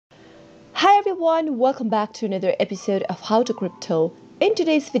everyone, welcome back to another episode of How to Crypto. In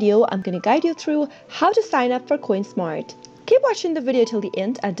today's video, I'm going to guide you through how to sign up for CoinSmart. Keep watching the video till the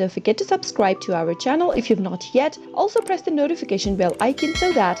end and don't forget to subscribe to our channel if you've not yet. Also press the notification bell icon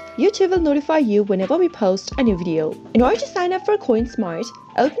so that YouTube will notify you whenever we post a new video. In order to sign up for CoinSmart,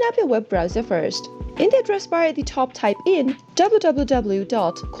 open up your web browser first. In the address bar at the top, type in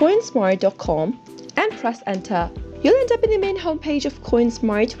www.coinsmart.com and press enter. You'll end up in the main homepage of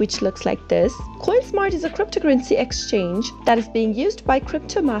CoinSmart, which looks like this. CoinSmart is a cryptocurrency exchange that is being used by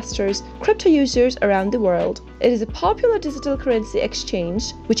crypto masters, crypto users around the world. It is a popular digital currency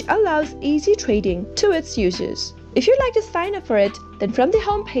exchange which allows easy trading to its users. If you'd like to sign up for it, then from the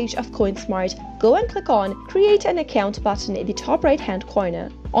homepage of CoinSmart, go and click on Create an Account button in the top right hand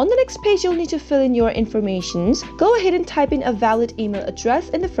corner. On the next page, you'll need to fill in your information. Go ahead and type in a valid email address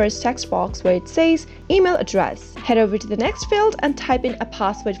in the first text box where it says email address. Head over to the next field and type in a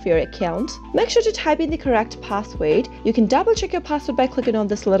password for your account. Make sure to type in the correct password. You can double check your password by clicking on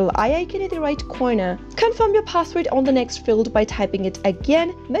this little eye icon in the right corner. Confirm your password on the next field by typing it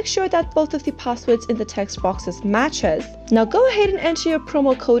again. Make sure that both of the passwords in the text boxes matches. Now go ahead and enter your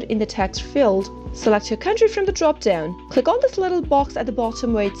promo code in the text field. Select your country from the drop-down. Click on this little box at the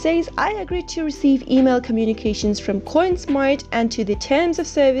bottom where it says I agree to receive email communications from CoinSmart and to the terms of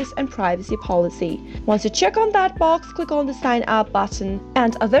service and privacy policy. Once you check on that box, click on the sign up button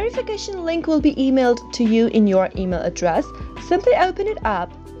and a verification link will be emailed to you in your email address. Simply open it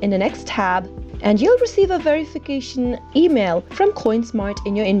up in the next tab and you'll receive a verification email from CoinSmart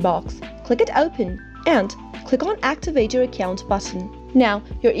in your inbox. Click it open and click on Activate Your Account button. Now,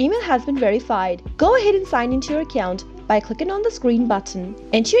 your email has been verified. Go ahead and sign into your account by clicking on the screen button.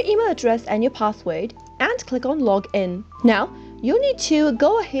 Enter your email address and your password and click on Log In. Now, you'll need to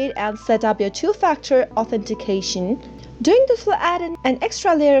go ahead and set up your two-factor authentication. Doing this will add in an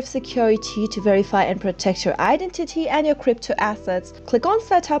extra layer of security to verify and protect your identity and your crypto assets. Click on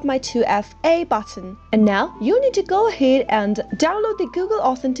Set Up My 2FA button. And now you need to go ahead and download the Google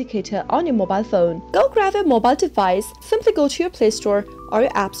Authenticator on your mobile phone. Go grab a mobile device, simply go to your Play Store or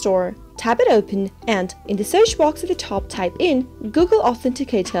your App Store. Tap it open and in the search box at the top type in Google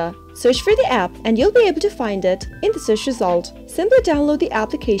Authenticator. Search for the app and you'll be able to find it in the search result. Simply download the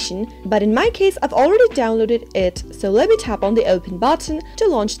application, but in my case I've already downloaded it, so let me tap on the open button to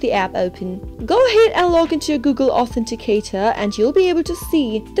launch the app open. Go ahead and log into your Google Authenticator and you'll be able to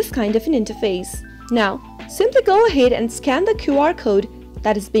see this kind of an interface. Now, simply go ahead and scan the QR code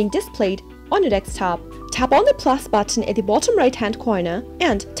that is being displayed on your desktop. Tap on the plus button at the bottom right hand corner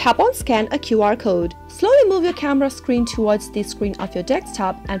and tap on Scan a QR code. Slowly move your camera screen towards the screen of your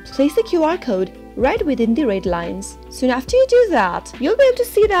desktop and place the QR code right within the red lines. Soon after you do that, you'll be able to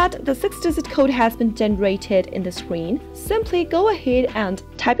see that the 6-digit code has been generated in the screen. Simply go ahead and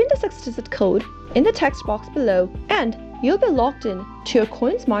type in the 6-digit code in the text box below and you'll be logged in to your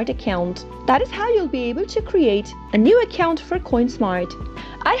CoinSmart account. That is how you'll be able to create a new account for CoinSmart.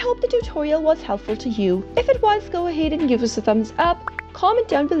 I hope the tutorial was helpful to you. If it was, go ahead and give us a thumbs up. Comment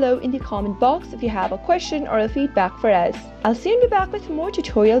down below in the comment box if you have a question or a feedback for us. I'll soon be back with more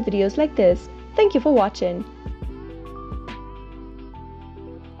tutorial videos like this. Thank you for watching.